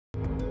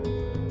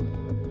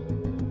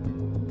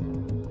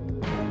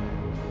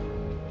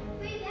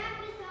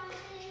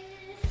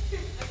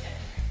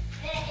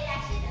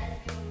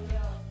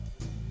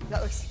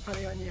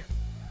funny on you.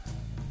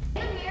 The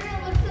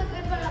mirror looks so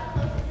good, but up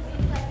close it just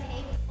looks like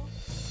cake.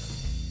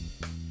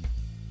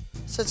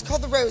 So it's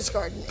called the Rose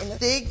Garden, and the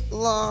big,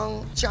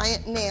 long,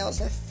 giant nails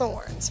with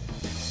thorns.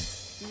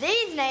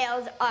 These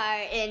nails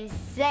are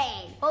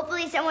insane.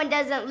 Hopefully someone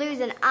doesn't lose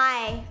an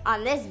eye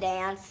on this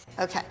dance.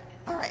 Okay,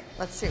 all right,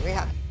 let's see what we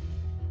have.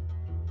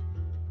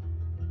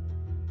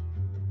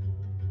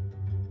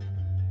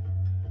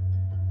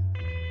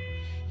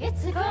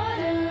 It's a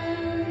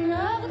garden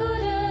of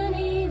good and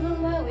evil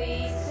where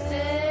we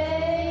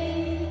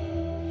stay.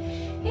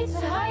 It's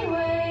a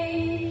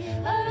highway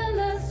of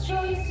endless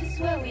choices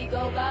where we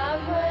go by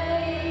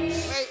way.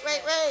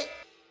 Wait.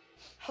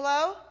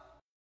 Hello?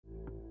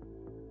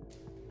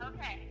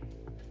 Okay,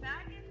 the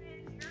bad news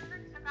is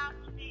you're about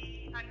to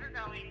be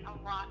undergoing a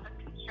lot of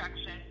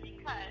construction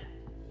because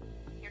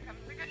here comes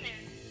the good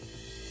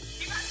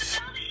news. You got the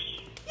building!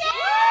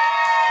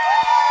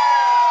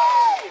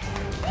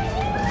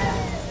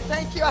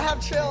 Thank you, I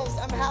have chills,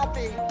 I'm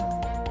happy.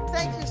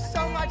 Thank you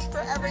so much for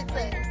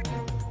everything.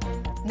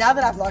 Now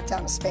that I've locked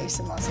down a space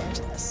in Los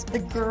Angeles, the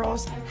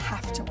girls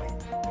have to win.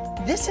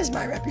 This is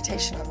my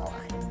reputation on the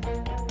line.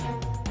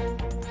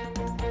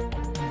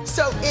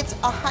 So it's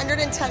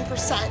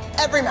 110%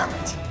 every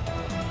moment.